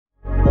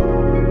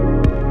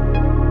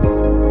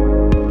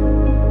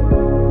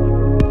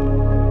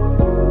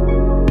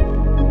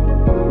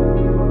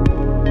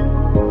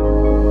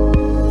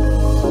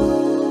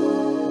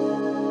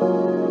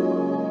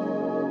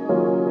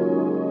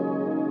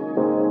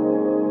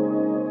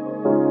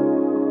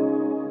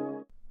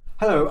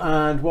Hello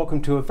and welcome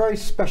to a very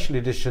special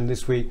edition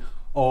this week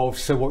of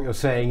So What You're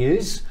Saying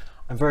Is.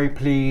 I'm very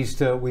pleased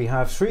that we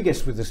have three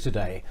guests with us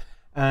today,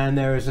 and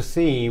there is a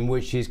theme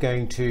which is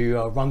going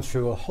to run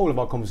through a whole of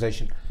our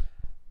conversation,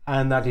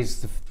 and that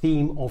is the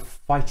theme of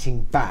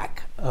fighting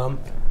back. The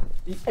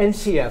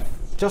NCF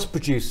just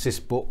produced this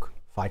book,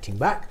 Fighting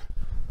Back.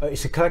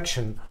 It's a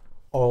collection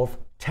of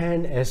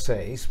 10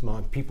 essays,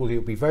 people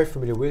you'll be very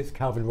familiar with: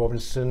 Calvin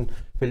Robinson,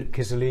 Philip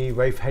Kisley,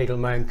 Rafe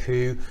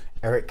Hadel-Mankoo,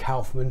 Eric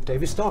Kaufman,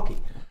 David Starkey.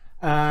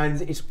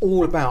 And it's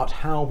all about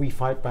how we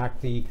fight back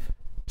the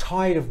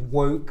tide of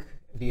woke,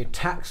 the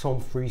attacks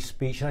on free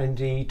speech, and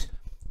indeed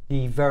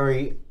the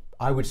very,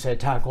 I would say,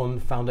 attack on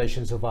the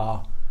foundations of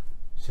our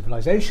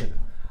civilization.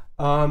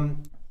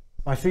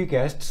 My three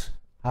guests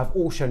have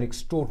all shown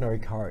extraordinary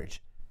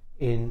courage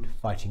in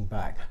fighting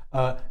back.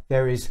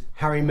 There is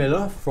Harry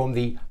Miller from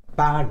the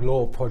Bad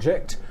Law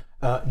Project,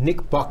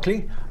 Nick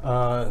Buckley,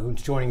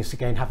 who's joining us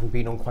again, having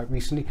been on quite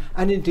recently,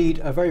 and indeed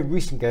a very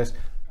recent guest,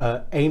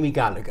 Amy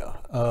Gallagher.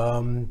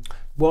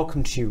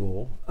 Welcome to you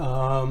all.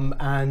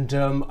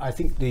 I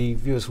think the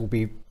viewers will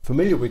be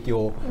familiar with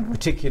your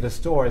particular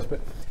stories, but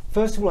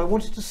first of all, I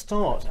wanted to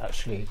start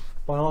actually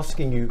by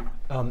asking you,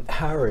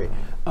 Harry,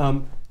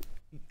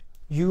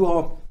 you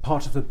are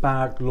part of the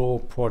Bad Law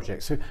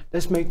Project, so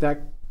let's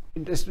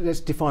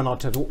define our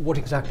terms. What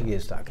exactly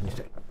is that? Can you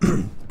say?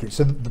 Okay,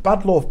 so the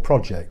Bad Law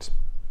Project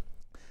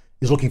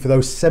is looking for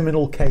those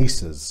seminal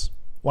cases,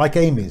 like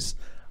Amy's,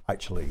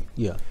 actually,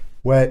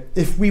 where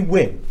if we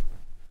win,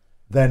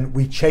 then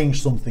we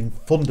change something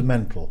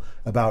fundamental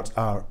about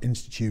our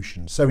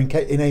institution. So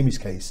in Amy's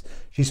case,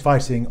 she's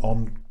fighting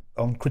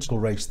on critical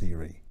race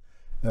theory,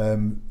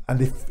 and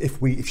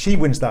if she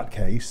wins that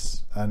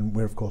case, and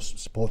we're of course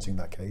supporting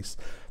that case,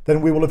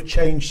 then we will have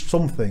changed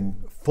something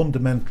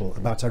fundamental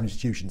about our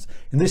institutions.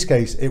 In this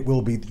case, it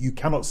will be that you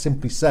cannot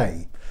simply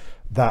say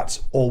that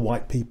all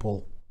white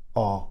people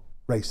are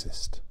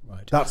racist.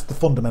 Right. That's the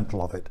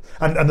fundamental of it.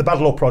 And the Bad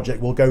Law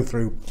Project will go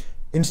through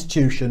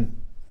institution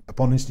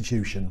upon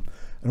institution,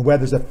 and where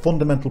there's a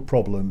fundamental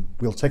problem,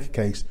 we'll take a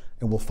case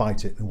and we'll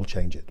fight it and we'll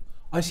change it.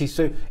 I see.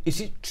 So is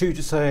it true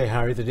to say,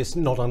 Harry, that it's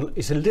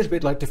it's a little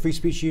bit like the Free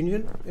Speech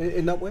Union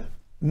in that way?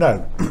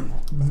 No.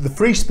 The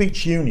Free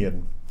Speech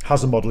Union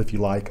has a model, if you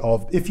like,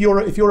 of if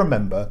you're a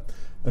member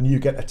and you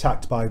get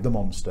attacked by the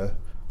monster,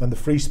 then the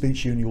Free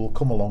Speech Union will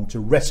come along to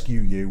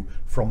rescue you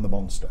from the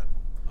monster.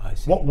 I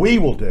see. What we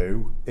will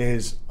do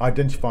is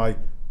identify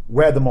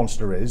where the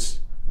monster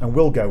is, and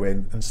we'll go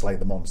in and slay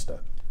the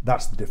monster.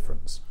 That's the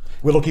difference.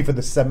 We're looking for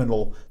the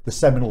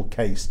seminal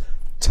case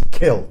to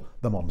kill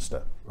the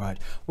monster. Right.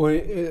 Well,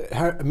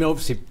 Harry, I mean,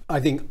 obviously, I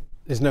think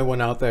there's no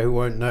one out there who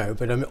won't know,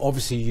 but I mean,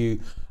 obviously you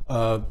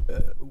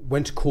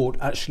went to court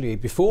actually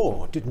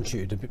before, didn't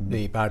you?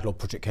 The Bad Law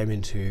Project came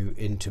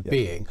into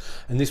being,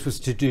 and this was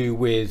to do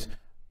with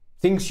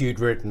things you'd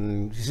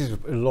written. This is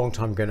a long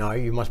time ago now.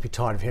 You must be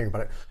tired of hearing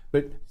about it,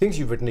 but things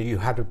you've written. You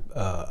had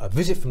a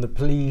visit from the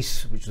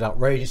police, which was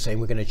outrageous, saying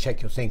we're going to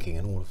check your thinking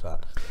and all of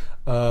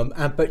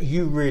that. But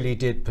you really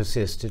did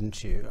persist,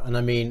 didn't you? And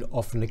I mean,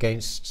 often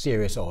against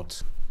serious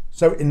odds.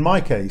 So in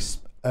my case,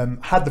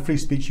 had the Free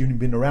Speech Union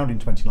been around in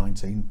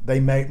 2019,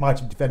 they might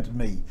have defended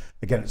me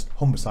against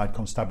Humberside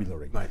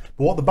Constabulary. Right.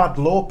 But what the Bad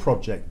Law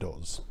Project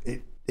does,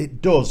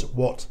 it does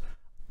what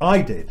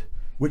I did,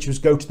 which was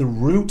go to the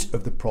root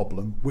of the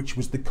problem, which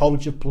was the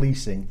College of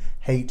Policing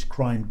Hate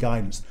Crime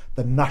Guidance,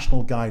 the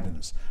national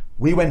guidance.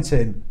 We went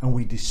in and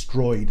we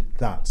destroyed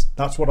that.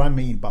 That's what I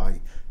mean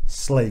by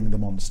slaying the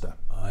monster.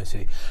 I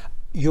see.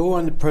 You're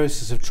in the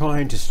process of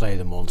trying to slay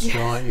the monster,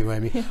 aren't you,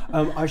 Amy?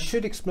 I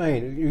should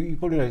explain, you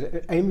probably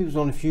know, Amy was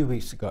on a few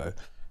weeks ago,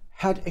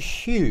 had a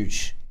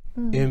huge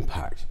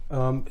impact.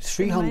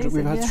 300.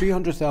 We've had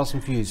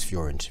 300,000 views for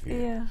your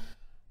interview.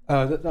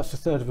 Yeah. That's a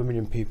third of a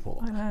million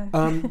people. I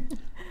know.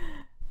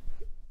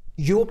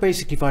 You're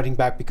basically fighting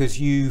back because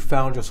you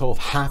found yourself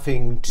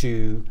having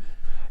to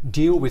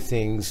deal with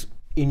things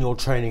in your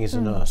training as a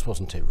nurse,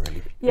 wasn't it,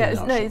 really? Yeah,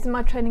 it's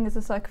my training as a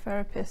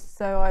psychotherapist,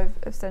 so I've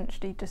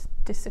essentially just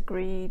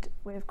disagreed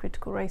with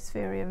critical race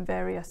theory and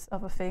various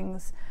other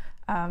things,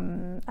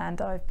 and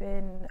I've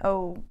been,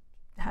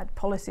 had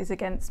policies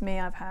against me,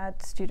 I've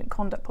had student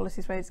conduct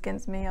policies raised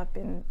against me, I've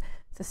been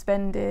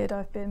suspended,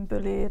 I've been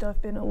bullied,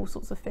 I've been all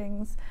sorts of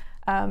things.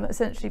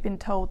 Essentially been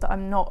told that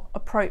I'm not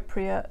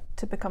appropriate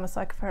to become a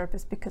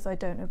psychotherapist because I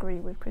don't agree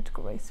with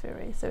critical race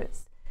theory. So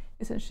it's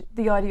essentially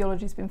the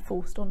ideology has been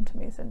forced onto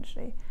me,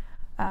 essentially.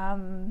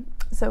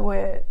 So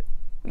we're,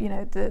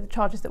 the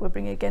charges that we're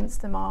bringing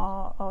against them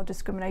are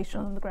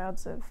discrimination on the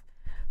grounds of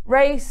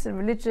race and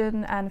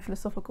religion and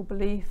philosophical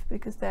belief,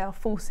 because they are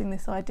forcing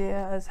this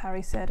idea, as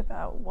Harry said,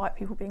 about white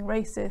people being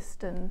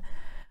racist, and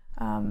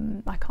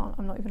I'm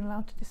not even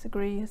allowed to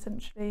disagree,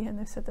 essentially, and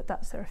they've said that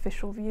that's their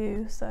official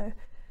view. So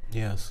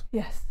yes.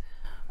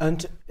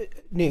 And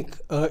Nick,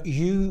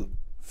 you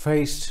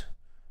faced,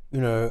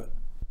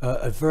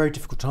 a very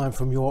difficult time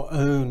from your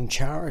own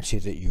charity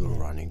that you were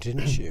running,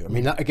 didn't you? I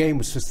mean, that again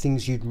was for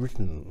things you'd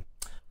written.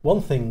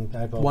 One thing.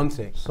 One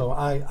thing. So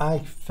I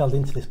fell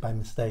into this by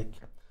mistake.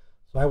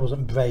 So I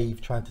wasn't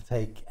brave trying to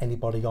take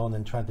anybody on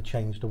and trying to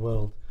change the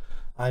world.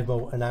 I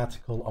wrote an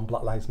article on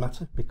Black Lives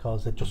Matter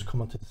because they'd just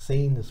come onto the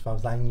scene. As far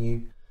as I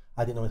knew,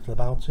 I didn't know anything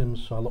about them,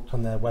 so I looked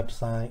on their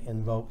website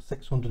and wrote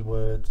 600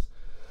 words,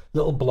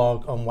 little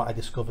blog on what I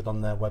discovered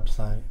on their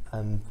website,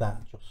 and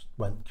that just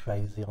went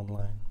crazy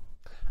online.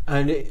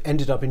 And it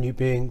ended up in you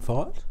being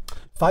fired?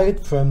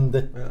 Fired from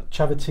the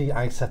charity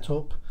I set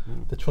up.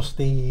 The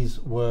trustees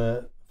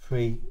were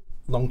 3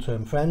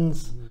 long-term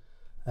friends.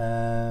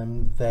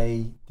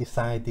 They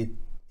decided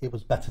it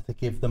was better to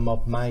give the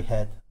mob my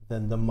head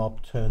than the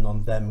mob turn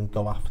on them and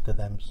go after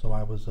them. So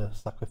I was a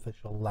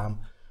sacrificial lamb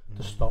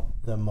to stop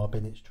the mob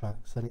in its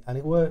tracks, and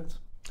it worked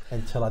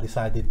until I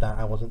decided that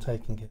I wasn't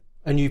taking it.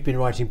 And you've been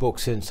writing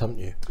books since, haven't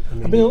you?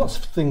 I've been doing lots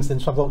of things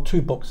since. So I've got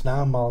 2 books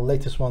now. My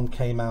latest one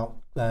came out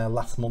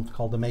last month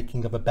called The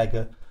Making of a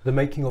Beggar. The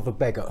Making of a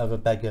Beggar. Of a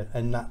Beggar,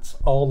 and that's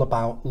all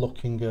about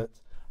looking at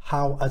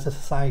how, as a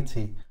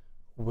society,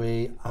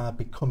 we are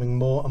becoming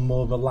more and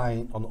more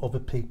reliant on other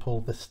people,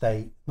 the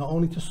state, not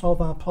only to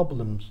solve our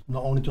problems,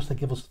 not only just to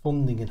give us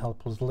funding and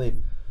help us live,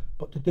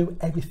 but to do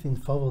everything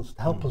for us,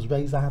 to help us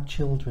raise our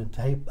children,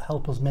 to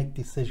help us make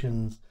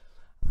decisions.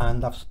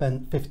 And I've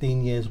spent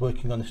 15 years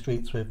working on the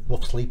streets with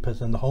rough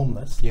sleepers and the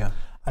homeless,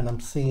 and I'm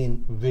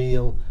seeing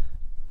real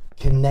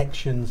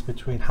connections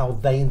between how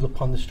they end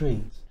up on the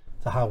streets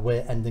to how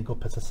we're ending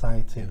up as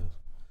society.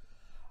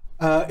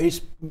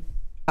 It's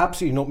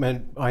absolutely not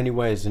meant by any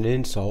way as an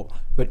insult,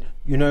 but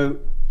you know,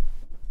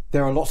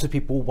 there are lots of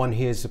people one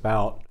hears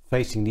about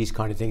facing these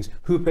kind of things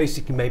who are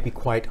basically maybe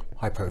quite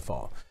high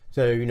profile.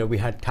 So, you know, we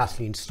had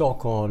Kathleen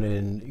Stock on,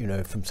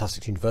 from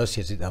Sussex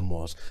University, as it then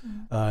was,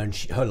 and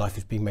her life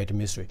is being made a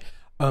misery.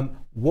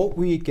 What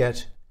we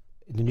get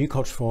in the New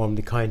Culture Forum,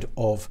 the kind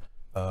of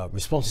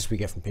responses we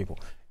get from people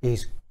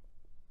is,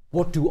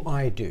 what do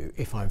I do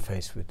if I'm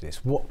faced with this?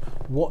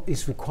 What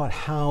is required?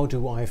 How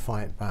do I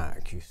fight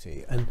back, you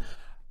see? And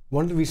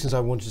one of the reasons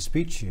I wanted to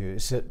speak to you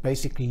is that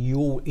basically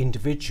you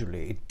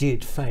individually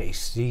did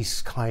face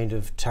these kind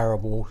of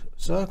terrible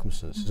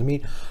circumstances. I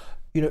mean,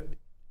 you know,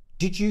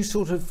 did you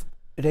sort of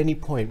at any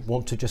point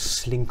want to just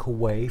slink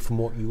away from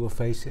what you were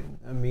facing?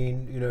 I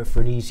mean, you know,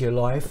 for an easier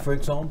life, for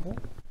example?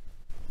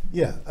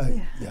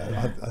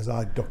 As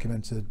I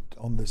documented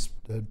on this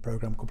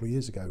programme a couple of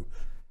years ago,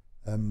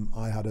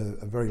 I had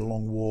a very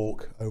long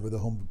walk over the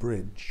Humber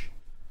Bridge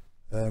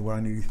where I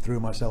nearly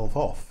threw myself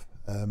off.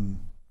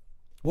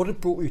 What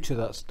had brought you to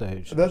that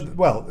stage?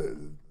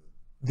 The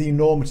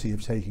enormity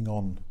of taking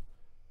on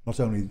not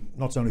only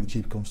the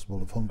Chief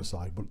Constable of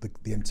Humberside,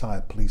 but the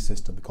entire police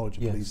system, the College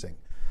of Policing.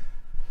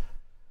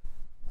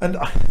 And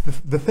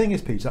the thing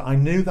is, Peter, I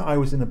knew that I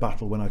was in a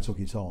battle when I took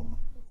it on.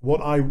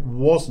 What I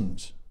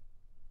wasn't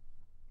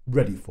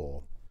ready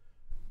for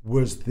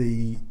was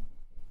the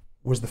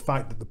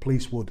fact that the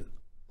police would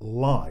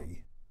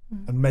lie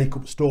and make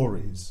up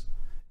stories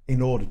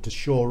in order to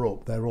shore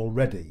up their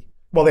already.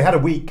 Well, they had a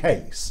weak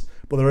case,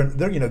 but they're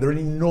an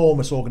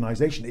enormous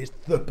organisation. It's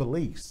the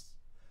police.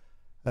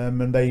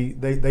 And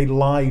they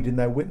lied in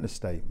their witness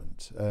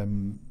statement.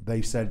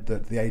 They said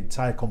that the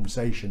entire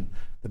conversation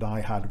that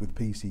I had with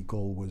PC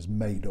Gull was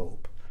made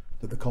up,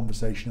 that the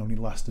conversation only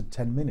lasted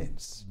 10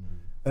 minutes.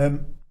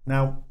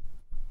 Now,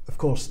 of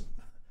course,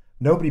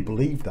 nobody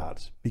believed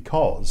that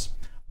because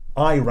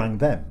I rang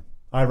them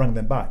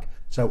back.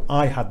 So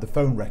I had the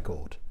phone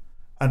record,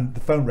 and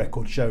the phone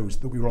record shows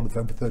that we were on the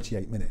phone for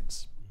 38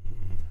 minutes.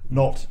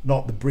 Not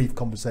the brief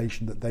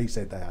conversation that they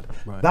said they had.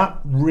 Right.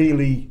 That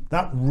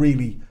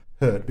really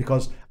hurt,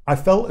 because I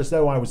felt as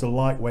though I was a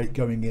lightweight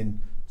going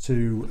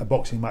into a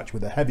boxing match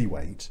with a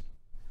heavyweight,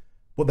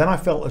 but then I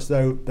felt as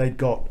though they'd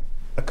got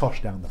a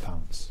cosh down the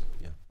pants,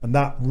 and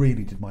that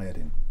really did my head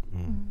in.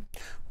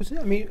 Was it?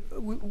 I mean,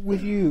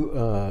 with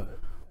you,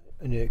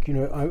 Nick, you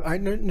know, I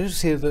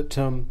noticed here that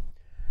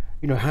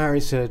you know,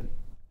 Harry said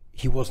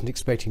he wasn't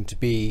expecting to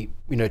be,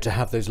 you know, to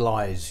have those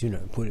lies, you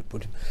know, put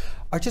him.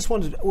 I just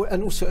wondered,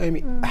 and also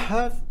Amy,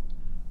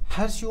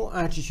 has your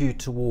attitude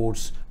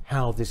towards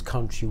how this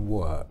country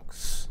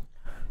works,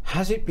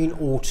 has it been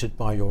altered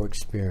by your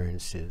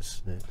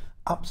experiences?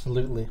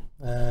 Absolutely.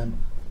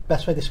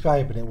 Best way of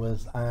describing it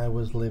was I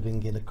was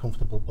living in a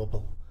comfortable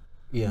bubble.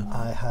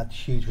 I had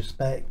huge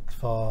respect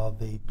for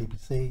the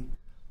BBC,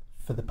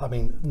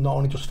 not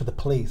only just for the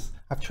police.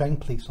 I've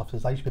trained police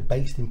officers. I used to be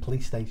based in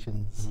police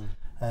stations.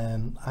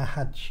 I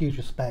had huge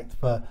respect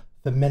for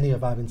many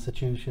of our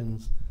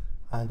institutions,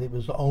 and it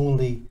was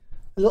only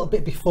a little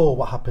bit before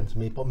what happened to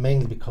me, but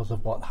mainly because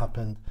of what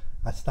happened,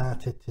 I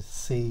started to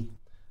see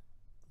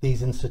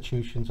these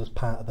institutions as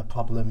part of the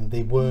problem.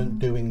 They weren't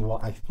doing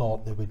what I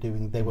thought they were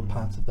doing. They were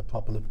part of the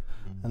problem,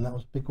 and that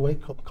was a big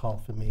wake-up call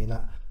for me. And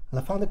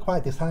I found it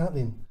quite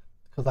disheartening,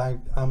 because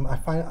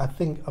I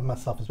think of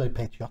myself as very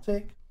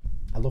patriotic.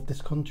 I love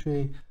this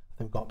country. I think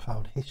we've got a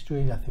proud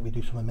history. I think we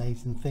do some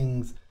amazing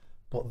things.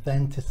 But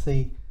then to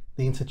see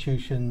the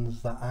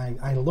institutions that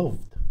I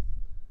loved,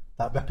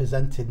 that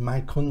represented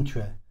my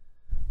country,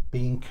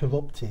 being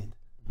corrupted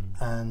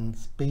and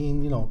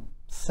being, you know,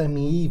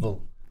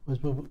 semi-evil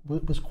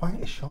was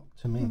quite a shock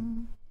to me.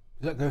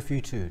 Does that go for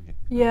you too?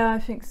 Yeah, I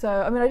think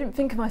so. I mean, I didn't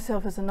think of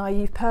myself as a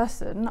naive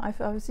person. I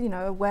was, you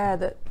know, aware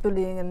that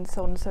bullying and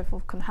so on and so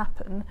forth can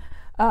happen.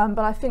 But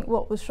I think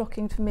what was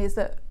shocking for me is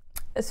that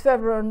as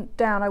further on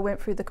down I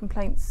went through the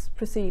complaints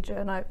procedure,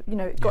 and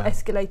it got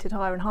escalated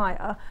higher and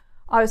higher.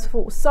 I was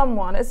thought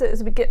someone,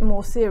 as we get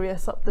more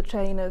serious up the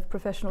chain of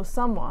professionals,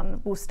 someone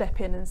will step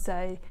in and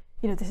say,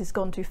 you know, this has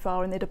gone too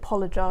far, and they'd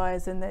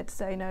apologise and they'd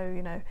say, no,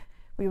 you know,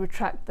 we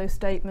retract those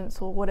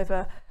statements or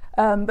whatever.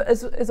 But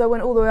as I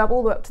went all the way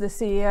up to the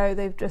CEO,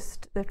 they've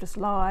just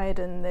lied,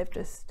 and they've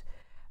just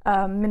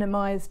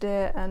minimised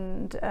it,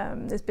 and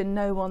there's been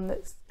no one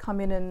that's come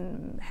in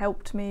and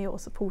helped me or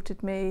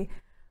supported me.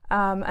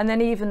 And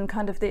then even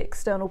kind of the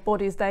external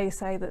bodies, they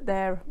say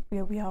that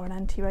we are an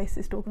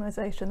anti-racist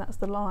organisation. That's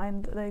the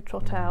line that they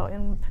trot out.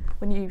 And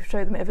when you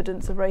show them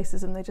evidence of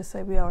racism, they just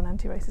say we are an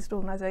anti-racist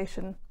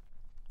organisation.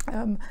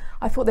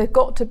 I thought there've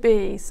got to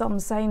be some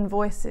sane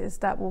voices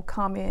that will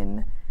come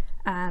in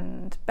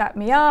and back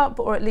me up,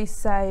 or at least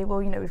say,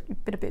 well, you know,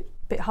 we've been a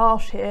bit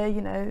harsh here.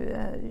 You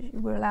know,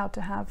 we're allowed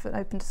to have an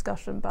open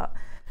discussion, but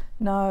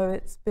no,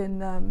 it's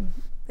been,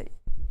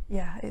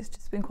 it's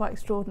just been quite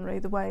extraordinary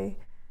the way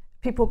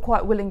people are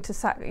quite willing to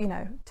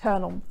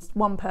turn on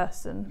one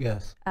person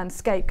and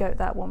scapegoat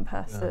that one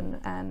person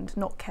and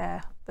not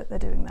care that they're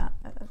doing that.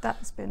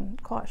 That's been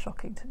quite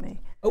shocking to me.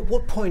 At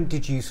what point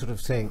did you sort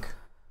of think,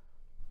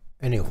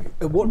 any of you,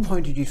 at what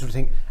point did you sort of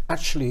think,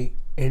 actually,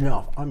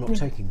 enough, I'm not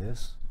taking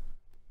this,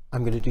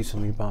 I'm going to do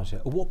something about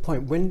it? At what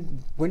point,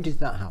 when did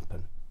that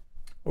happen?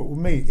 Well, with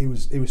me, it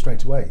was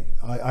straight away.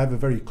 I have a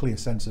very clear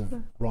sense of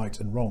right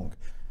and wrong,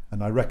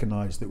 and I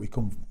recognise that we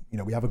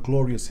have a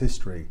glorious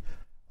history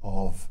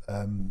of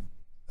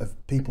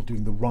people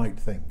doing the right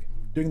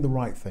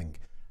thing,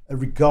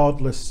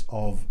 regardless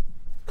of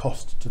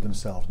cost to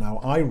themselves. Now,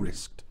 I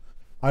risked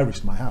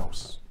my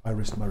house, I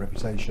risked my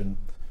reputation,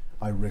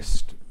 I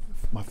risked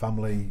my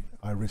family,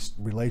 I risked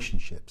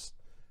relationships,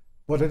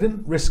 but I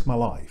didn't risk my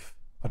life.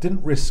 I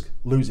didn't risk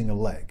losing a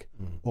leg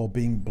or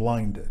being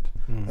blinded.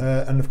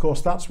 And of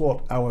course, that's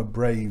what our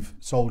brave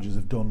soldiers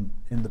have done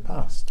in the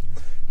past.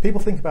 People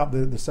think about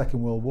the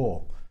Second World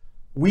War.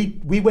 We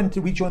joined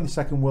the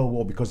Second World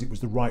War because it was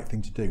the right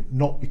thing to do,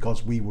 not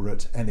because we were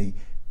at any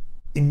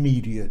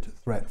immediate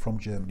threat from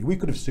Germany. We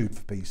could have sued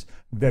for peace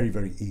very,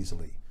 very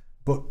easily.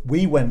 But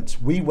we went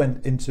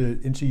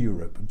into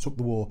Europe and took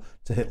the war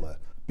to Hitler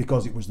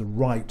because it was the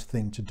right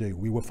thing to do.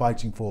 We were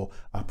fighting for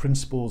our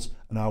principles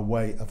and our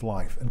way of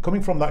life. And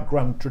coming from that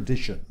grand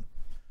tradition,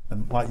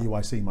 and like you,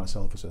 I see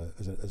myself as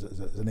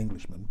an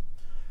Englishman,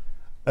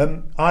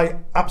 I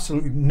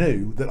absolutely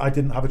knew that I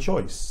didn't have a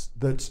choice,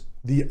 that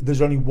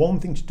there's only one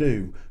thing to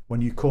do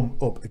when you come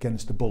up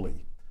against a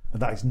bully,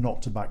 and that is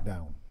not to back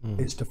down.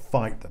 It's to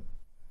fight them.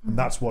 And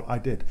that's what I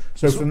did.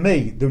 So for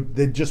me,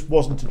 there just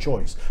wasn't a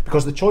choice,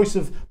 because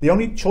the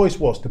only choice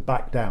was to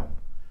back down.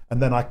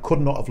 And then I could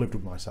not have lived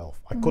with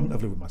myself. I couldn't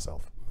have lived with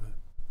myself.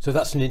 So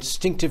that's an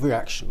instinctive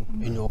reaction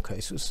in your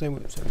case. It was the same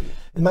with you.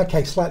 In my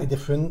case, slightly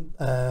different.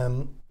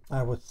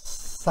 I was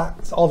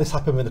sacked. All this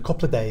happened within a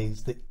couple of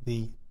days.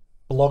 The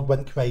blog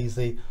went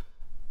crazy.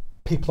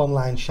 People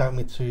online shouted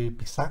me to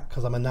be sacked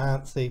because I'm a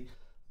Nazi.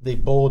 The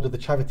board of the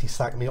charity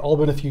sacked me, all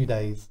within a few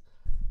days.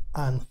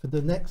 And for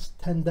the next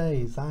 10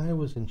 days, I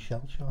was in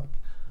shell shock.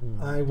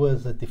 I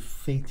was a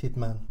defeated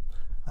man.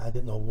 I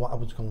didn't know what I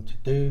was going to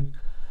do.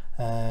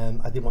 I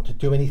didn't want to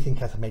do anything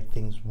because I made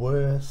things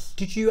worse.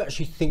 Did you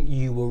actually think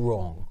you were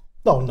wrong?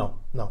 No.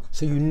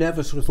 So you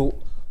never sort of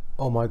thought,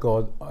 oh my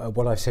God,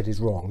 what I said is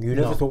wrong? You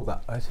never thought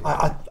that?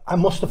 I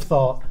must have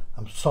thought,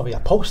 I'm sorry I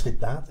posted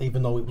that,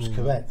 even though it was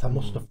correct. I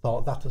must have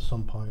thought that at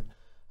some point.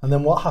 And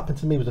then what happened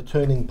to me was a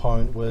turning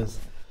point. Was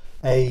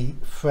a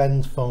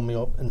friend phoned me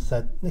up and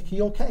said, Nick, are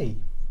you okay?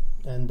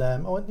 And I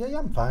went, yeah,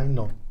 I'm fine.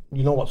 No,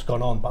 you know what's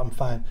gone on, but I'm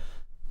fine.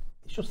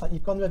 It's just like,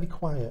 you've gone very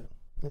quiet.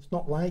 It's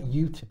not like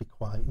you to be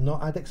quiet. No,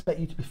 I'd expect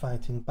you to be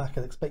fighting back.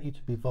 I'd expect you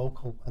to be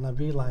vocal. And I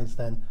realised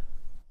then,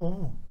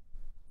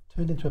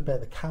 turned into a bit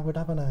of a coward,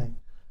 haven't I?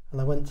 And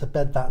I went to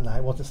bed that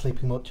night, wasn't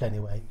sleeping much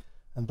anyway.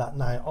 And that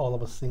night, all I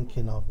was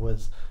thinking of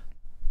was,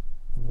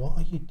 what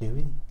are you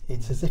doing?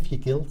 It's as if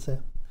you're guilty.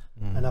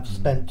 And I've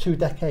spent 2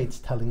 decades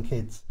telling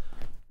kids,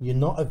 you're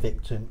not a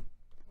victim.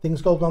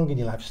 Things go wrong in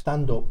your life,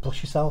 stand up,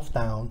 push yourself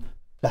down,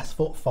 best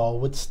foot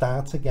forward,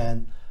 start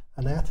again.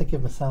 And I had to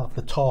give myself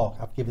the talk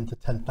I've given to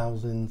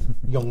 10,000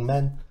 young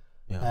men.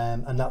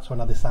 And that's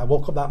when I decided. I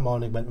woke up that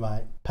morning, went,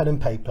 right, pen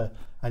and paper,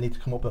 I need to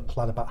come up with a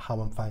plan about how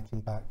I'm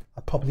fighting back.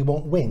 I probably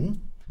won't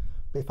win,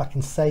 but if I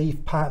can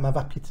save part of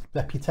my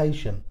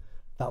reputation,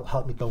 that'll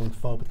help me going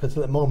forward. Because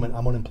at the moment,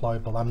 I'm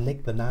unemployable. I'm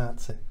Nick the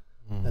Nazi.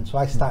 And so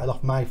I started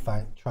off my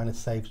fight trying to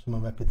save some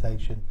of my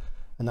reputation.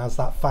 And as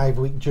that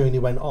 5-week journey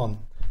went on,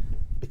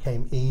 it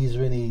became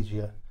easier and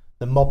easier.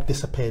 The mob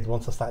disappeared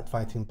once I started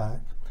fighting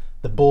back.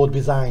 The board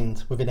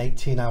resigned within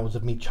 18 hours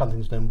of me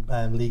challenging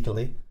them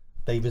legally.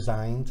 They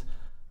resigned,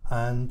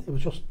 and it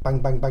was just bang,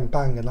 bang, bang,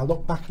 bang. And I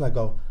look back and I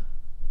go,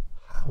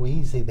 how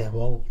easy they were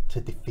all to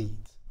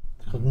defeat.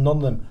 Because none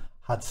of them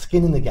had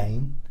skin in the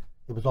game.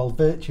 It was all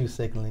virtue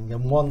signalling.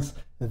 And once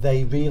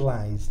they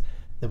realised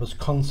there was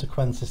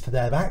consequences to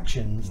their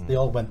actions, they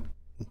all went,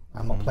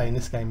 I'm not playing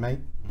this game, mate.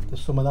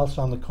 There's someone else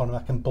around the corner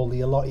I can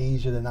bully a lot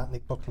easier than that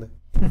Nick Buckley.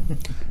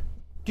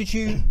 Did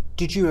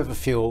you ever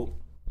feel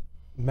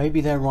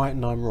maybe they're right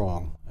and I'm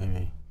wrong,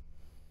 Amy?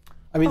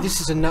 I mean,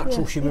 this is a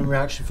natural human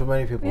reaction for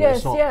many people. Yes,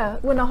 it's not yeah.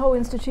 When a whole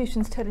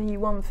institution's telling you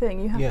one thing,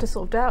 you have to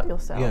sort of doubt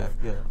yourself.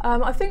 Yeah.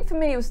 I think for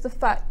me it was the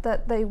fact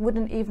that they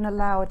wouldn't even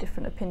allow a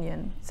different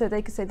opinion. So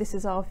they could say, this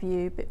is our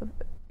view, but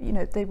you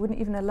know, they wouldn't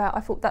even allow.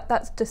 I thought that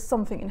that's just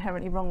something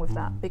inherently wrong with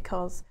that,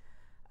 because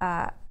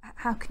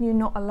how can you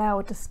not allow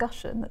a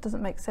discussion? That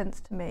doesn't make sense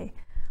to me.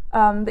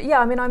 But yeah,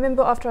 I mean, I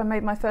remember after I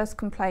made my first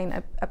complaint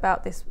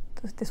about this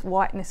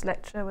whiteness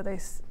lecture where they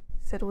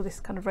said all this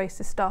kind of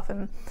racist stuff,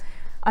 and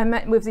I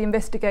met with the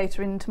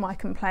investigator into my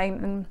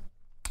complaint, and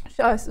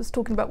I was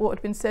talking about what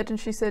had been said, and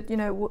she said, you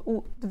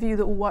know, the view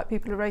that all white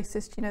people are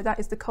racist, you know, that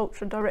is the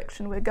culture and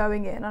direction we're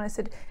going in. And I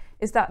said,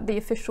 is that the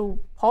official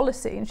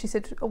policy? And she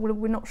said, oh, well,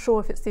 we're not sure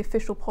if it's the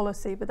official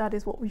policy, but that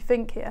is what we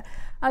think here.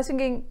 I was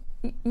thinking,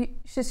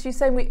 she's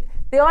saying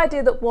the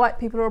idea that white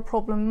people are a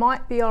problem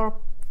might be our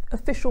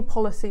official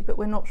policy, but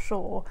we're not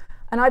sure.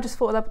 And I just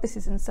thought, that this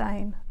is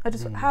insane. I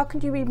just, how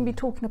can you even be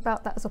talking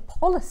about that as a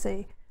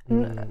policy?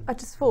 And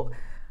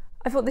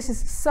I thought this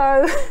is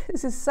so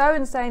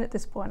insane at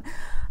this point.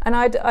 And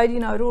I'd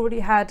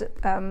already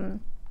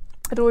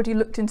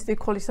looked into the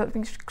equality side,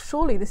 thinking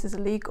surely this is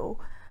illegal,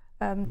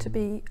 to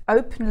be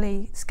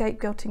openly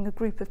scapegoating a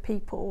group of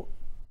people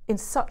in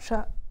such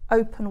an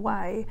open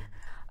way.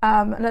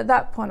 And at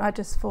that point, I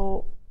just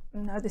thought,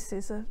 no,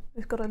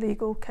 we've got a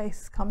legal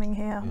case coming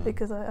here,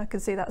 because I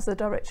can see that's the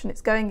direction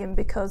it's going in,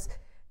 because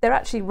they're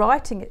actually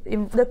writing it,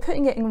 they're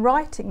putting it in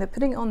writing, they're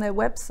putting it on their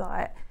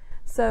website.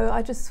 So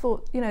I just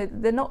thought, you know,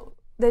 they're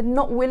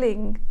not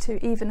willing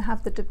to even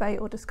have the debate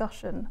or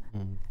discussion.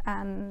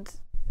 And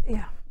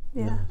it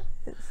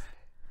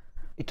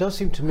does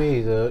seem to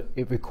me that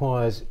it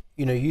requires,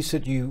 you know, you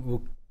said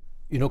you're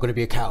not going to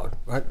be a coward,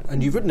 right?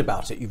 And you've written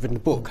about it, you've written a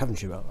book,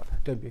 haven't you, about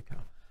that? Don't be a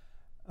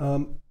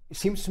coward. It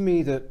seems to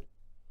me that,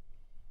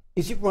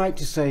 is it right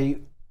to say,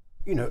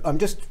 you know, I'm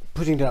just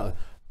putting down,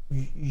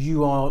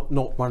 you are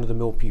not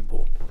run-of-the-mill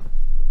people?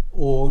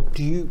 Or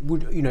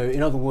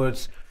in other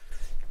words,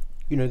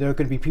 you know, there are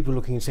going to be people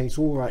looking and saying it's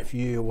all right for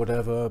you or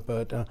whatever,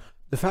 but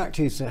the fact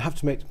is, I have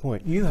to make the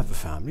point, you have a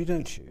family,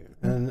 don't you?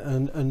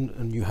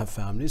 And you have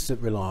families that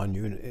rely on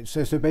you.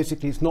 So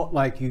basically, it's not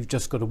like you've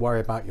just got to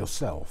worry about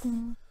yourself.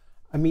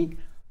 I mean,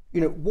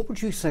 you know, what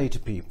would you say to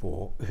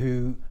people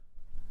who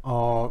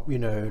are, you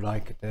know,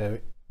 like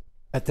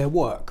at their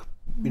work,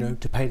 you know,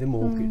 to pay the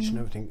mortgage and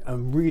everything,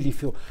 and really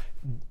feel,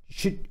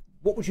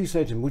 what would you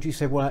say to them? Would you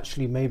say, well,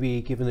 actually,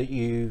 maybe given that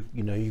you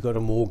got a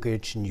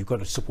mortgage and you've got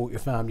to support your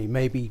family,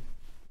 maybe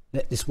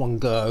let this one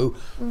go,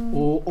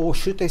 or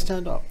should they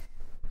stand up?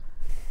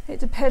 It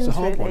depends,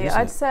 really. One,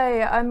 I'd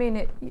say, I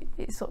mean,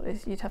 it's sort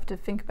of, you'd have to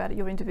think about it,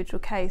 your individual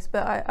case,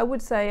 but I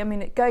would say, I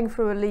mean, going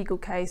through a legal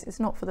case, it's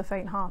not for the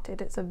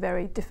faint-hearted. It's a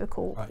very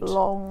difficult,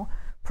 long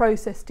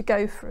process to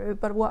go through.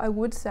 But what I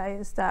would say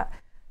is that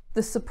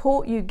the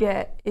support you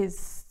get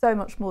is so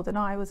much more than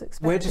I was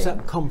expecting. Where does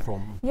that come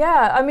from?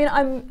 Yeah, I mean,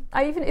 I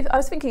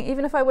was thinking,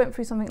 even if I went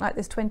through something like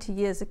this 20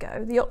 years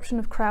ago, the option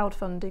of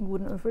crowdfunding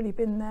wouldn't have really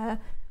been there.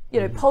 You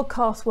know,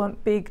 podcasts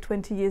weren't big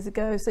 20 years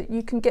ago, so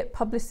you can get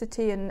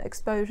publicity and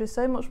exposure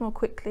so much more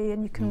quickly,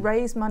 and you can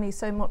raise money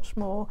so much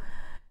more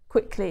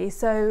quickly.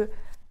 So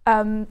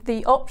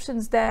the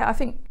options there, I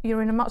think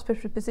you're in a much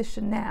better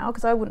position now,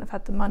 because I wouldn't have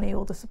had the money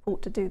or the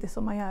support to do this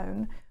on my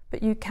own.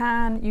 But you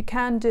can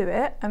do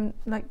it, and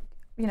like,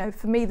 you know,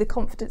 for me, the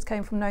confidence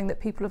came from knowing that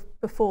people have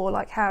before,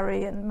 like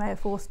Harry and Maya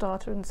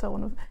Forstater and so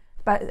on,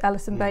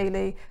 Alison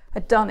Bailey,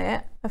 had done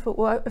it. I thought,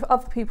 well, if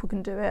other people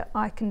can do it,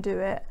 I can do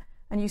it.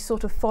 And you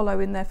sort of follow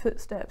in their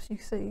footsteps. You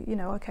see, you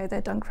know, okay,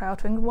 they've done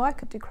crowdfunding, well, I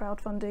could do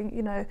crowdfunding,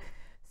 you know.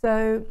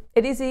 So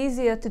it is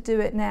easier to do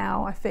it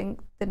now, I think,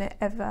 than it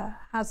ever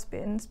has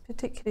been,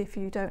 particularly if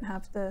you don't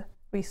have the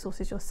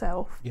resources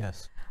yourself.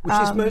 Yes, which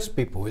is most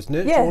people, isn't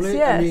it? Yes, surely?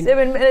 yes.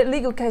 I mean, a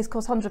legal case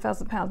costs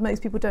 £100,000.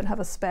 Most people don't have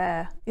a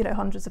spare, you know,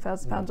 hundreds of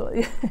thousands of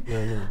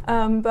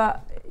pounds.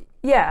 But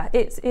yeah,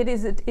 it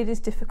is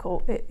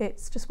difficult.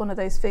 It's just one of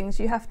those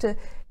things. You have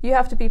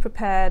to be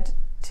prepared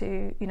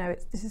to, you know,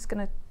 this is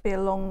going to be a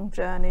long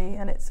journey,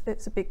 and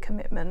it's a big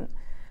commitment.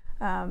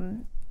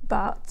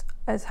 But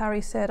as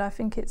Harry said, I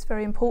think it's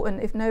very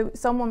important. If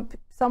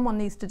someone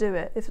needs to do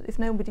it. If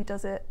nobody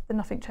does it, then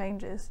nothing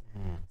changes.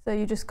 So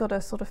you just got to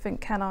sort of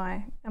think, am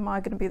I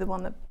going to be the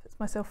one that puts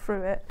myself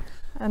through it?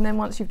 And then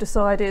once you've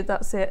decided,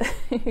 that's it.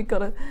 You've got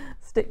to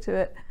stick to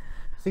it.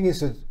 The thing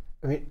is that,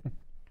 I mean,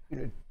 you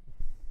know,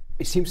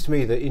 it seems to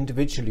me that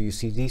individually, you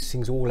see, these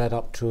things all add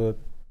up to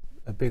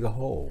a bigger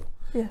whole.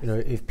 Yes. You know,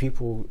 if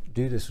people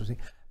do this sort of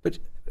thing. But,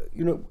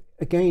 you know,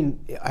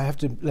 again, I have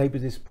to labour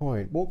this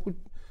point. What would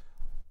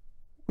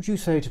you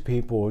say to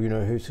people, you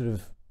know, who sort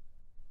of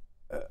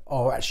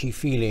are actually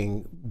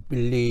feeling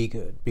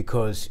beleaguered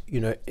because, you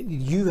know,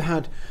 you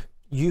had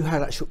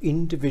actual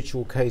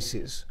individual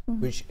cases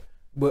which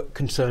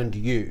concerned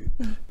you.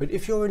 But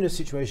if you're in a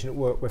situation at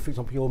work where, for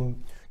example,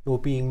 you're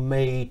being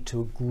made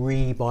to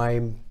agree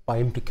by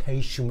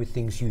implication with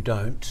things you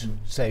don't,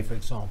 say, for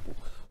example,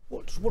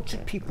 what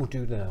should people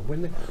do there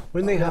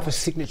when they have a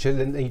signature?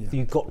 Then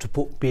you've got to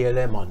put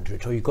BLM under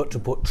it, or you've got to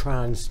put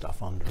trans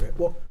stuff under it.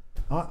 What?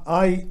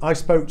 I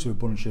spoke to a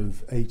bunch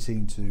of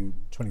 18 to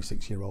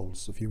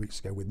 26-year-olds a few weeks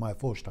ago with Maya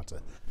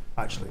Forstatter,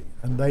 actually,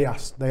 and they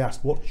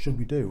asked what should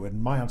we do,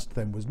 and my answer to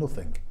them was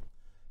nothing.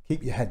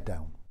 Keep your head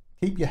down.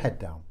 Keep your head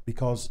down,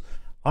 because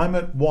I'm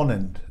at one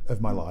end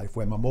of my life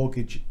where my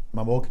mortgage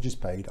is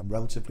paid, I'm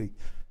relatively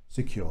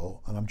secure,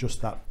 and I'm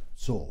just that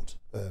sort,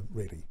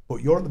 really.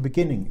 But you're at the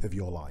beginning of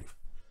your life.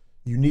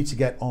 You need to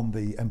get on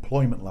the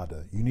employment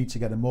ladder. You need to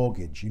get a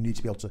mortgage. You need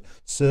to be able to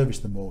service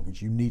the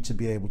mortgage. You need to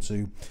be able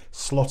to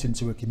slot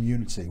into a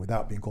community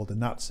without being called a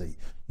Nazi.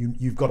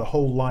 You've got a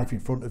whole life in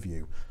front of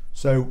you.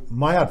 So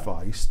my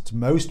advice to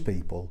most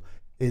people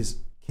is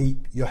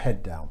keep your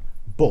head down,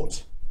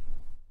 but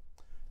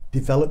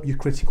develop your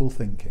critical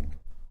thinking.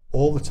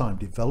 All the time,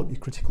 develop your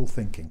critical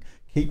thinking.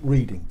 Keep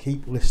reading,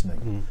 keep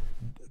listening.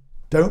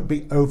 Don't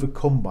be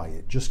overcome by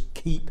it. Just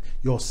keep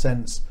your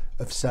sense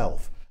of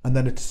self. And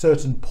then at a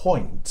certain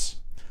point,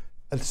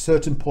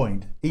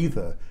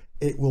 either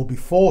it will be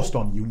forced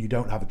on you and you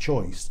don't have a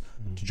choice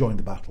to join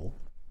the battle,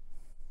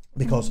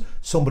 because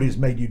somebody has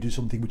made you do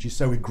something which is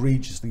so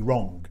egregiously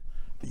wrong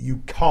that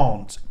you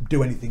can't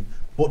do anything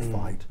but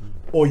fight,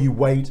 or you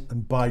wait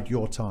and bide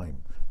your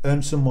time.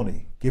 Earn some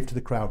money, give to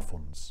the crowd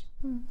funds,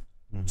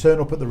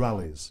 turn up at the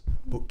rallies,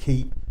 but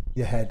keep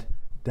your head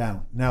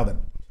down. Now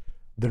then,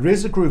 there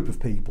is a group of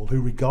people who,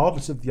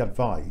 regardless of the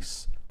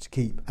advice, to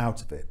keep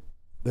out of it.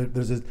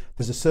 There's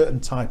a certain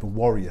type of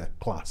warrior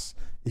class,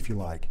 if you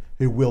like,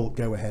 who will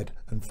go ahead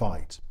and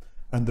fight.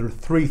 And there are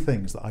three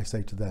things that I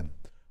say to them.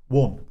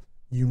 One,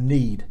 you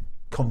need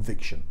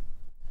conviction.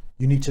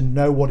 You need to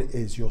know what it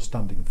is you're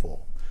standing for.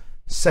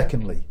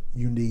 Secondly,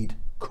 you need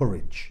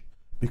courage,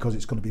 because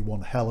it's going to be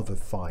one hell of a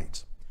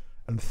fight.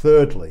 And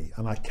thirdly,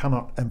 and I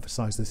cannot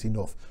emphasize this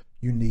enough,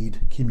 you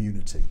need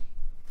community.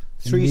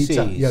 Three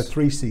C's.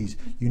 Three C's.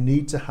 You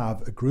need to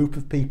have a group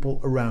of people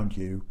around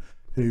you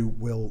who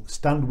will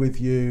stand with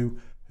you,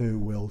 who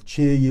will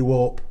cheer you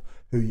up,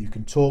 who you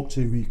can talk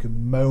to, who you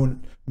can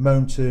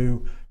moan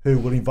to, who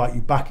will invite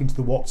you back into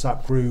the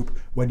WhatsApp group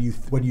when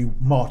you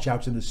march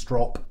out in a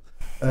strop.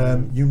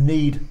 You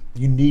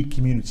need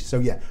community. So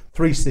yeah,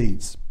 3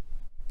 C's: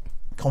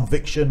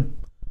 conviction,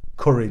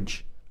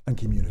 courage, and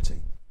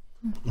community.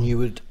 You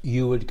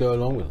would go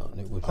along with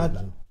that, would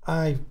you?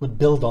 I would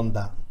build on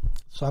that.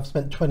 So I've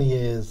spent 20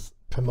 years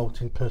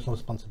promoting personal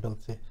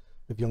responsibility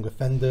with young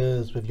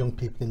offenders, with young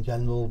people in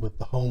general, with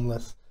the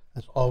homeless.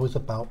 It's always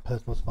about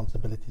personal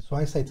responsibility. So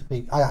I say to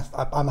people,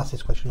 I'm asked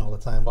this question all the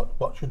time,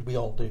 what should we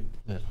all do?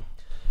 Yeah.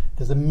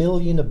 There's a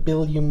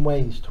billion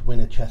ways to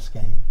win a chess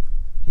game.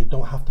 You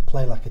don't have to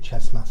play like a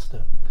chess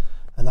master.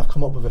 And I've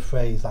come up with a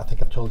phrase I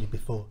think I've told you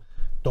before: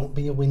 don't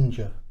be a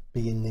whinger,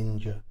 be a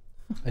ninja.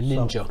 A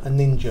ninja. So, a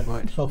ninja.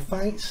 Right. So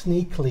fight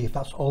sneakily if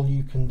that's all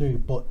you can do,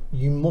 but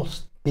you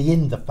must be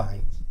in the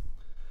fight.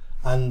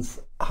 And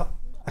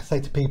I say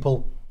to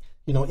people,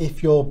 you know,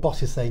 if your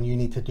boss is saying you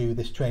need to do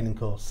this training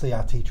course,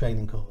 CRT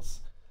training course,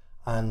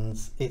 and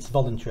it's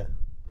voluntary,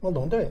 well,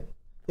 don't do it.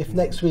 If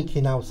next week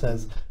he now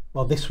says,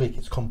 well, this week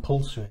it's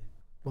compulsory,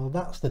 well,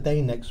 that's the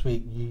day next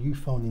week you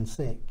phone in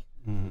sick,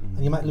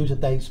 and you might lose a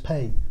day's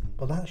pay,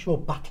 but that's your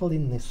battle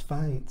in this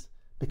fight.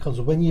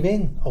 Because when you're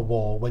in a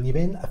war, when you're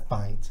in a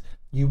fight,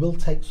 you will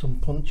take some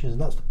punches,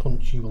 and that's the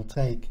punch you will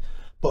take.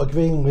 But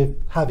agreeing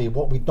with Harry,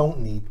 what we don't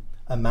need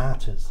are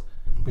martyrs.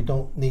 We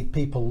don't need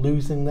people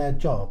losing their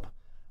job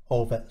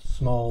over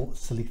small,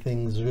 silly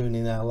things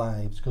ruining our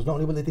lives, because not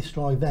only will it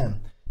destroy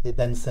them, it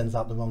then sends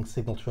out the wrong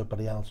signal to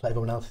everybody else. So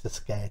everyone else is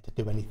scared to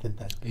do anything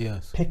then.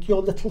 Yes. Pick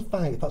your little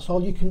fight. If that's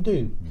all you can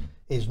do,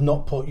 is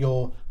not put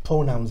your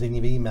pronouns in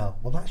your email.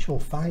 Well, that's your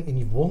fight, and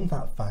you've won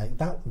that fight.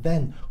 That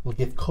then will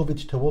give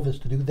courage to others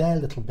to do their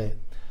little bit.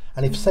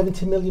 And if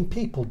 70 million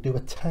people do a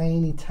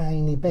tiny,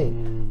 tiny bit,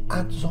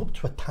 adds up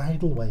to a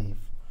tidal wave.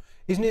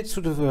 Isn't it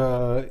sort of,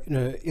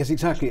 yes,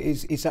 exactly.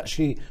 It's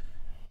actually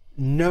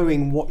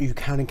knowing what you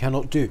can and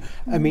cannot do.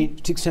 I mean,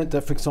 to the extent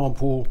that, for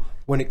example,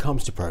 when it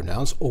comes to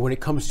pronouns, or when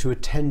it comes to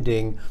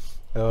attending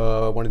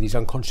one of these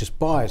unconscious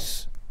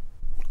bias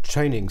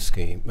training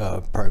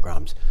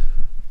programs,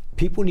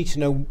 people need to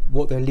know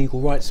what their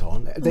legal rights are.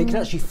 They can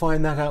actually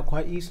find that out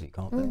quite easily,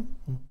 can't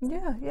they?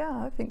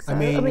 Yeah, I think so. I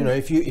mean, you know,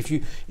 if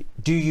you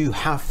do, you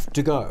have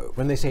to go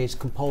when they say it's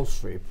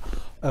compulsory.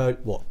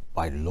 What,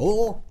 by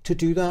law to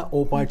do that,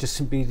 or by just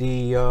simply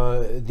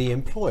the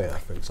employer,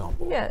 for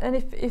example? Yeah, and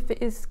if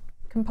it is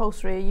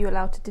compulsory, are you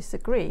allowed to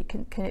disagree?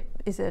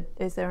 Is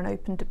there an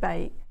open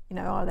debate? You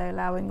know, are they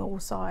allowing all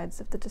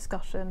sides of the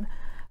discussion?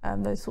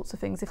 Those sorts of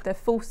things. If they're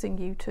forcing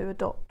you to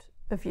adopt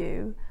a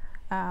view,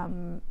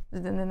 then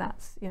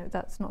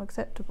that's not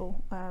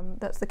acceptable.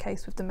 That's the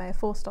case with the Maya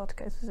Forstatter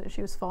case.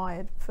 She was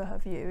fired for her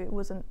view. It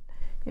wasn't,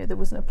 there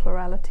wasn't a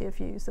plurality of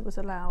views that was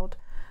allowed.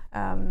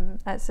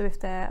 So if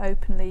they're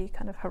openly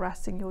kind of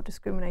harassing you or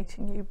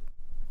discriminating you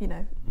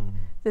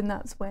then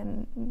that's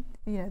when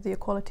the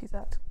Equalities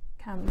Act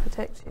can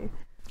protect you.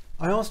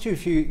 I asked you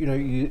if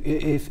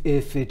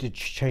if it had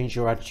changed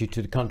your attitude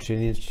to the country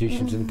and the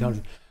institutions in the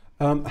country.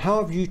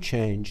 How have you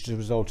changed as a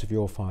result of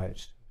your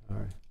fight?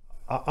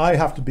 I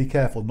have to be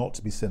careful not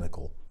to be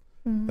cynical,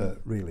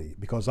 really,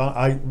 because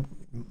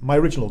my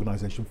original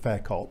organisation, Fair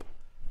Cop,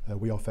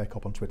 we are Fair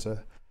Cop on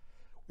Twitter.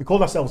 We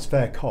called ourselves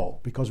Fair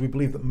Cop because we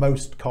believe that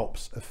most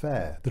cops are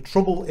fair. The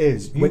trouble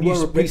is, you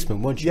were a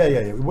policeman, weren't you?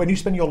 Yeah. When you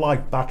spend your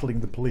life battling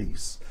the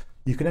police,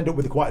 you can end up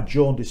with quite a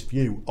jaundiced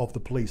view of the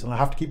police. And I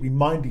have to keep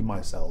reminding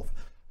myself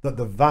that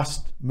the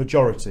vast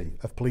majority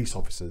of police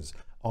officers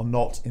are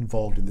not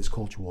involved in this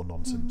culture war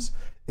nonsense.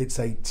 It's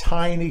a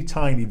tiny,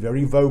 tiny,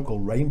 very vocal,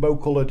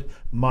 rainbow-coloured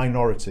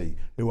minority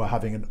who are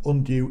having an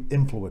undue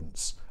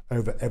influence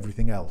over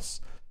everything else.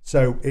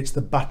 So it's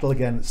the battle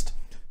against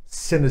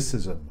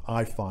cynicism,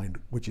 I find,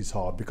 which is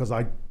hard, because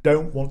I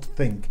don't want to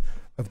think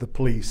of the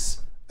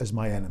police as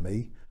my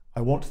enemy.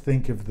 I want to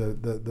think of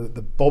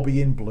the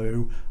Bobby in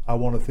blue. I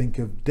want to think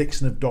of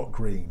Dixon of Dock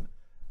Green.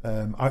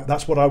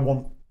 That's what I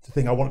want to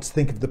think. I want to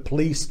think of the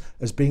police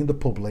as being the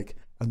public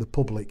and the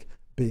public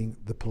being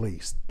the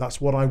police. That's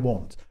what I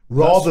want,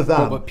 rather than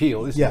Robert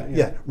Peel, isn't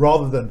it?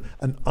 Rather than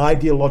an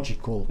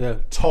ideological,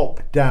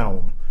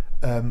 top-down,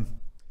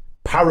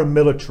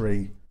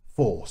 paramilitary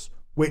force,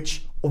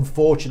 which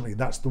unfortunately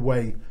that's the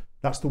way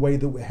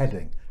that we're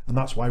heading, and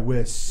that's why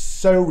we're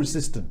so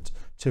resistant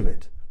to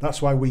it.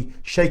 That's why we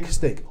shake a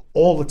stick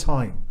all the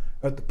time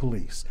at the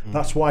police.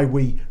 That's why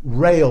we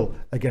rail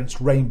against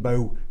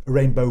rainbow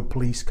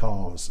police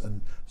cars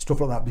and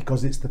stuff like that,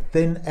 because it's the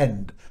thin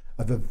end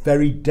of a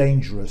very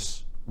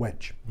dangerous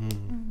wedge.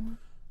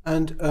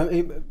 And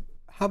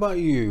how about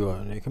you,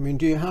 Nick? I mean,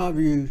 how have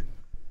you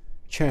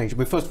changed? I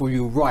mean, first of all,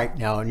 you're right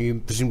now, and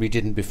you presumably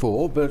didn't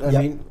before. But I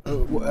mean,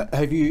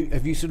 have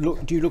you sort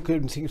of do you look at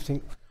it and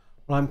think,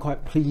 well, I'm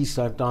quite pleased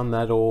I've done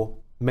that, or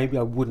maybe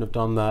I wouldn't have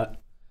done that,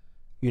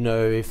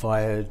 if I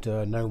had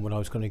known what I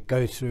was going to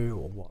go through,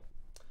 or what?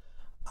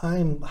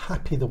 I'm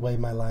happy the way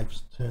my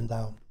life's turned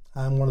out.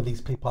 I'm one of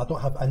these people.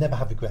 I never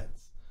have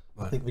regrets.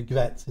 Right. I think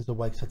regrets is a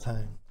waste of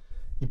time.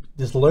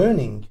 There's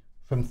learning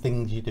from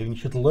things you do, and you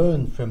should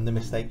learn from the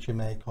mistakes you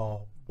make,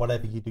 or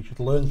whatever you do. You should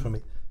learn from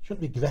it. You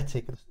shouldn't regret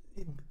it, because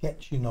it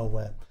gets you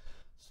nowhere.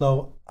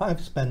 So I've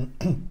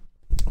spent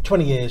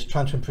 20 years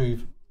trying to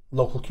improve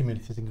local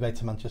communities in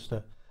Greater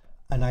Manchester,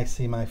 and I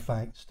see my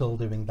fight still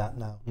doing that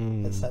now,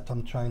 except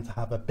I'm trying to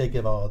have a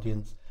bigger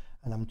audience,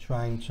 and I'm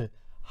trying to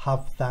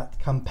have that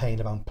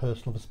campaign around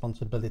personal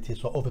responsibility,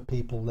 so other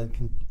people then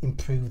can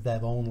improve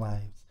their own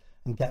lives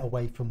and get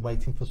away from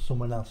waiting for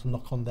someone else to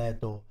knock on their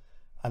door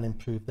and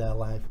improve their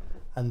life.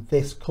 And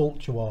this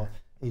culture war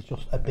is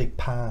just a big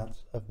part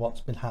of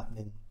what's been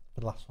happening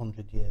for the last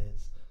 100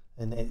 years,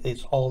 and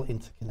it's all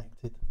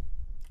interconnected.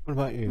 What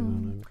about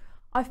you?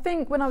 I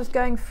think when I was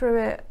going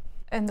through it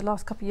in the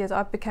last couple of years,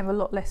 I became a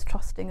lot less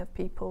trusting of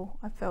people.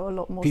 I felt a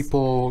lot more...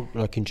 People,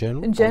 like in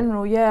general? In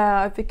general,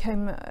 yeah. I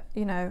became,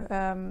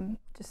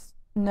 just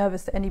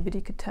nervous that anybody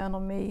could turn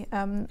on me.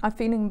 I'm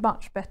feeling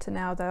much better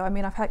now, though. I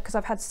mean, because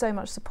I've had so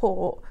much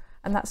support,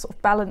 and that sort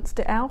of balanced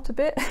it out a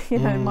bit,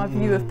 in my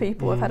view of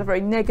people. I've had a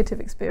very negative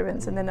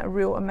experience and then a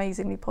real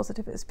amazingly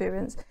positive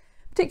experience,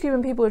 particularly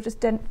when people are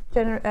just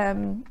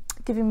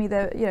giving me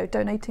their,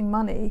 donating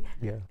money.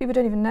 People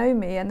don't even know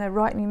me, and they're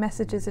writing me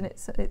messages, and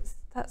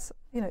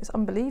it's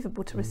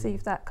unbelievable to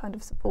receive that kind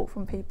of support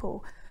from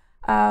people.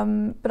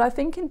 But I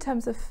think in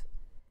terms of,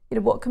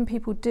 what can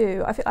people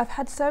do? I've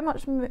had so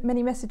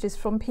many messages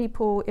from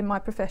people in my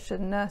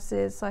profession,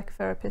 nurses,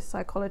 psychotherapists,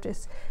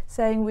 psychologists,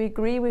 saying we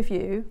agree with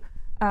you.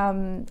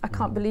 I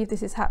can't believe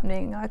this is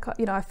happening.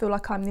 I feel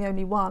like I'm the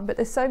only one. But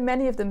there's so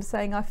many of them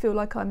saying I feel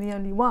like I'm the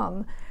only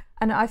one.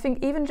 And I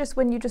think even just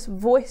when you just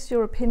voice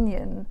your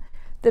opinion,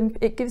 then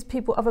it gives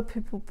other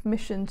people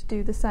permission to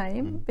do the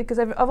same. Because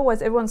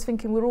otherwise everyone's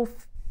thinking we're all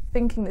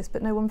thinking this,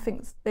 but no one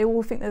thinks. They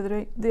all think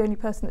they're the only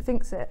person that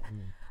thinks it.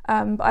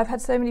 But I've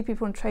had so many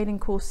people on training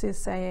courses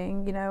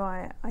saying,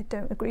 I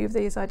don't agree with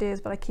these ideas,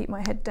 but I keep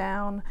my head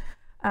down.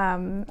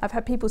 I've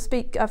had people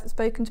speak. I've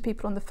spoken to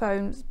people on the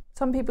phone.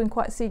 Some people in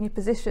quite senior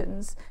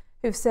positions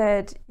who've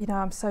said,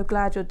 I'm so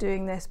glad you're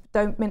doing this, but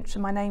don't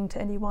mention my name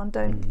to anyone.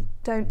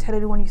 Don't tell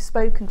anyone you've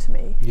spoken to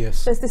me.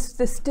 Yes.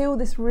 There's still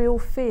this real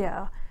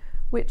fear,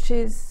 which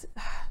is,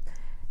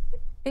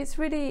 it's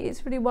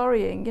really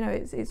worrying.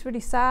 It's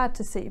really sad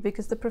to see,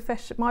 because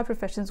my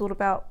profession is all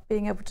about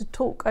being able to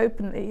talk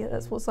openly.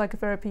 That's what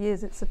psychotherapy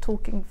is. It's a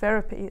talking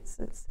therapy.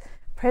 It's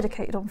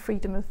predicated on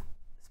freedom of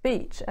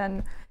speech,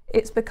 and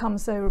it's become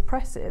so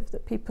repressive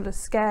that people are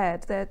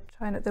scared. They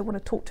want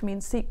to talk to me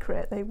in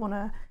secret. They want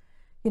to,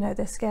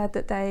 they're scared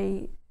that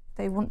they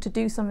want to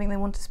do something, they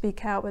want to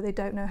speak out, but they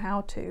don't know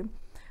how to.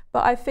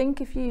 But I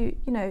think if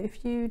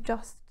you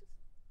just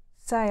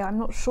say, I'm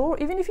not sure,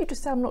 even if you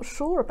just say, I'm not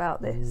sure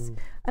about this,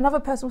 another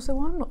person will say,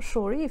 well, I'm not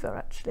sure either,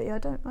 actually. I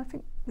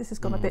think this has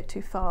gone a bit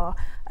too far.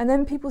 And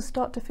then people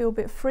start to feel a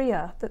bit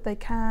freer that they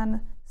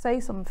can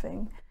say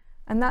something.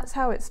 And that's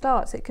how it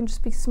starts. It can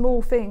just be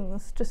small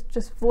things,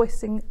 just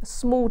voicing a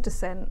small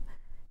dissent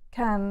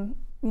can,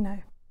 you know,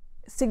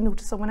 signal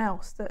to someone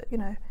else that, you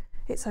know,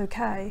 it's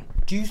okay.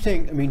 Do you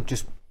think, I mean,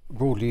 just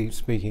broadly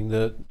speaking,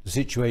 the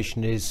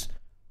situation is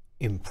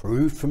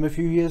improved from a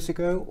few years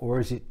ago, or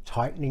is it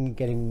tightening and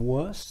getting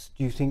worse?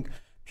 Do you think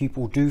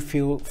people do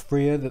feel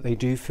freer, that they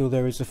do feel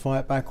there is a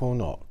fight back or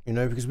not? You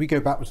know, because we go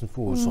backwards and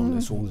forwards on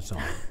this all the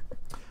time.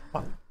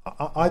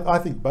 I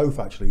think both,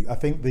 actually. I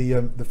think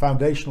the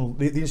foundational,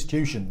 the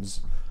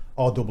institutions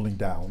are doubling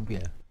down.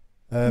 Yeah.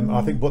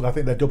 I think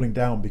they're doubling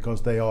down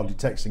because they are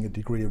detecting a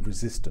degree of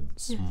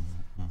resistance. Yes.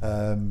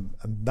 And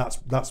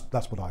that's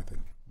what I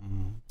think.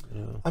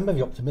 Yeah. I'm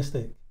very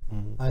optimistic.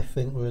 I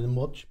think we're in a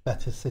much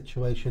better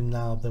situation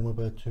now than we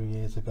were 2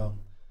 years ago.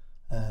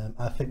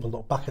 I think we'll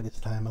look back at this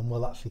time and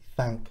we'll actually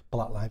thank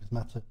Black Lives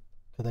Matter,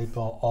 because they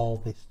brought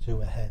all this to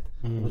a head.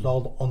 It was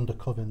all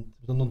undercurrent.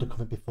 It was an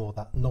undercurrent before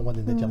that. No one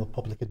in the general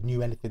public had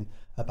knew anything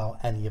about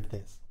any of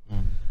this.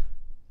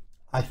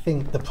 I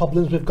think the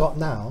problems we've got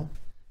now,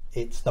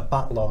 it's the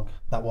backlog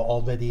that were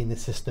already in the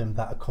system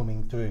that are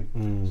coming through.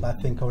 So I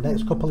think over the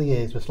next couple of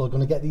years, we're still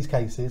going to get these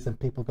cases and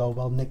people go,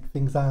 well, Nick,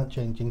 things aren't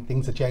changing,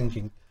 things are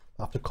changing.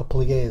 After a couple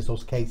of years,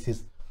 those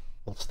cases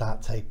will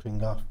start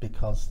tapering off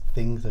because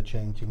things are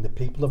changing. The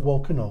people have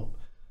woken up.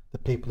 The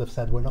people have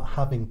said, we're not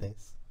having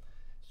this.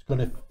 It's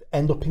going to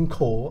end up in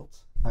court,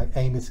 like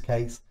Amy's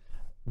case.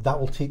 That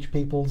will teach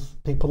people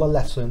a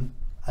lesson,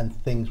 and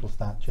things will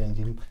start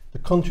changing. The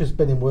country's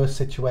been in worse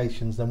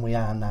situations than we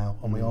are now,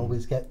 and we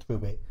always get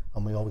through it,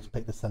 and we always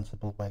pick the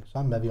sensible way. So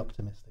I'm very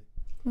optimistic.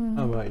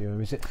 How about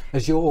you?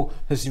 Has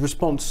the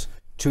response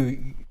to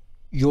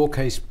your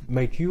case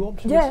made you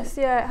optimistic? Yes,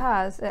 yeah, it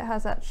has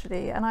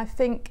actually, and I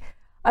think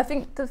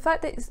the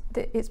fact that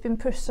it's been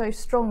pushed so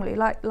strongly,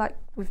 like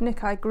with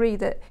Nick, I agree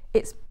that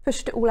it's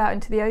pushed it all out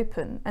into the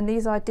open, and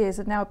these ideas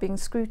are now being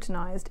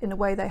scrutinised in a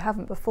way they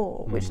haven't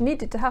before, which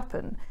needed to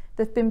happen.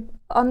 They've been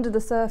under the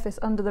surface,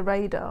 under the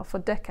radar for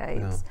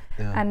decades,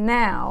 and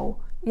now,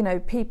 you know,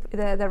 people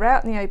they're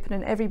out in the open,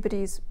 and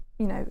everybody's,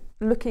 you know,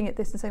 looking at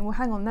this and saying, well,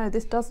 hang on, no,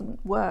 this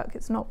doesn't work,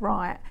 it's not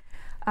right.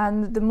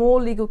 And the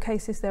more legal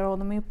cases there are,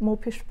 the more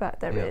pushback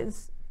there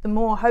is, the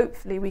more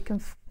hopefully we can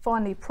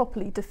finally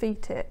properly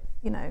defeat it,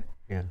 you know,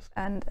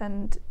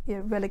 and you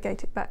know,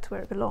 relegate it back to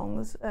where it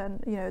belongs.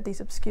 And you know, these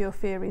obscure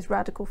theories,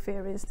 radical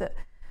theories that,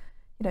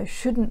 you know,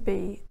 shouldn't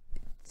be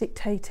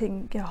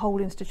dictating, you know,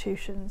 whole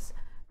institutions.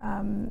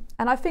 And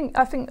I think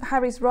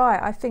Harry's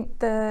right. I think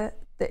the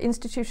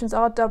institutions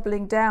are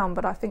doubling down,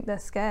 but I think they're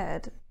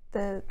scared.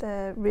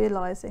 They're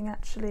realising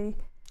actually.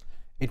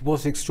 It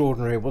was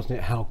extraordinary, wasn't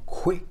it, how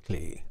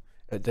quickly,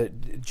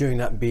 during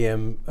that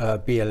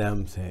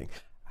BLM thing,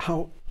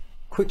 how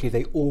quickly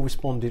they all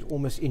responded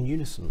almost in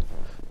unison,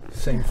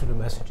 same sort of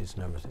messages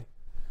and everything.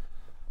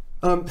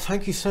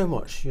 Thank you so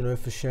much, you know,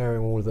 for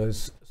sharing all of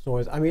those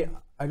stories. I mean,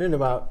 I don't know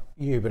about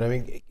you, but I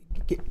mean,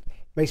 it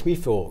makes me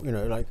feel, you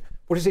know, like,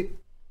 what is it?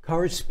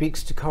 Courage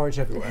speaks to courage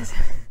everywhere,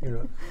 you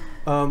know.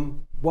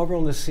 While we're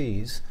on the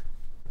seas,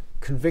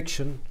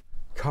 conviction,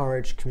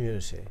 courage,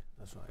 community.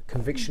 That's right.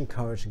 Conviction,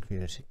 courage, and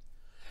community.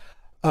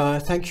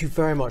 Thank you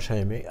very much,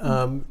 Amy.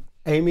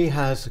 Amy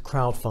has a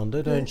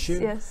crowdfunder, don't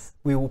you? Yes.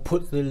 We will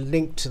put the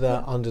link to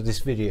that under this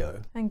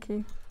video. Thank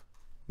you.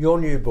 Your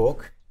new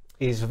book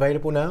is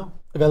available now?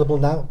 Available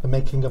now, The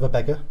Making of a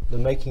Beggar. The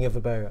Making of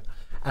a Beggar.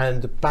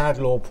 And the Bad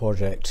Law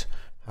Project,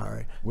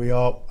 Harry. We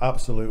are,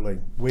 absolutely.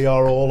 We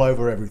are all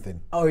over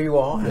everything. Oh, you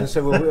are? And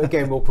so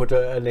we'll put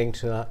a link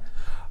to that.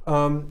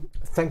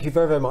 Thank you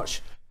very, very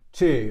much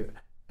to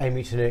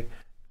Amy, to Nick,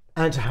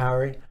 and to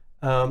Harry.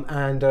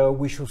 And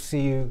we shall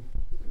see you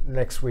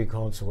next week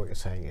on So What You're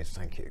Saying Is.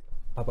 Thank you.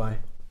 Bye-bye.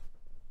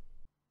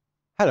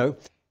 Hello.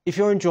 If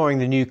you're enjoying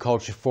the New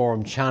Culture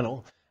Forum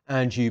channel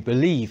and you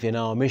believe in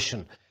our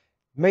mission,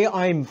 may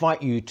I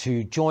invite you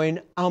to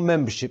join our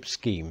membership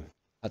scheme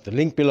at the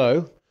link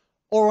below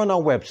or on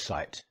our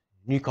website,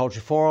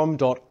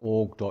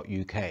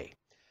 newcultureforum.org.uk.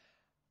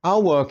 Our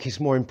work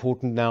is more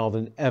important now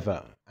than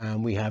ever,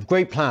 and we have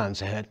great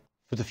plans ahead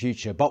for the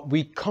future, but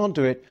we can't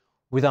do it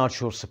without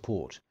your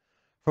support.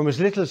 From as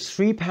little as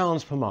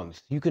 £3 per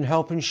month, you can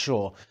help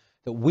ensure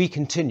that we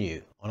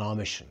continue on our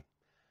mission.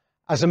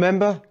 As a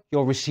member,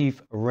 you'll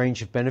receive a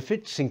range of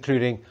benefits,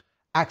 including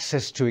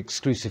access to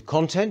exclusive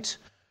content,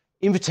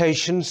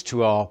 invitations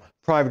to our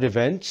private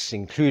events,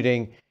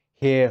 including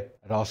here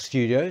at our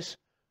studios,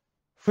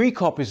 free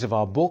copies of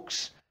our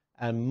books,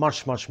 and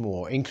much, much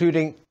more,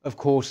 including, of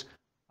course,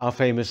 our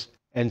famous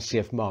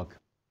NCF mug.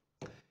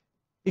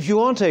 If you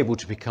aren't able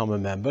to become a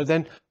member,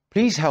 then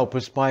please help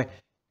us by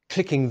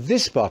clicking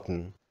this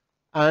button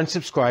and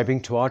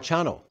subscribing to our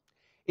channel.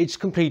 It's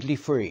completely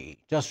free.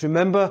 Just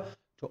remember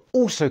to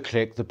also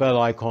click the bell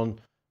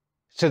icon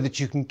so that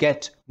you can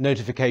get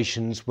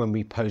notifications when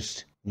we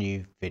post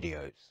new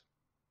videos.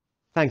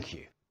 Thank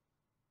you.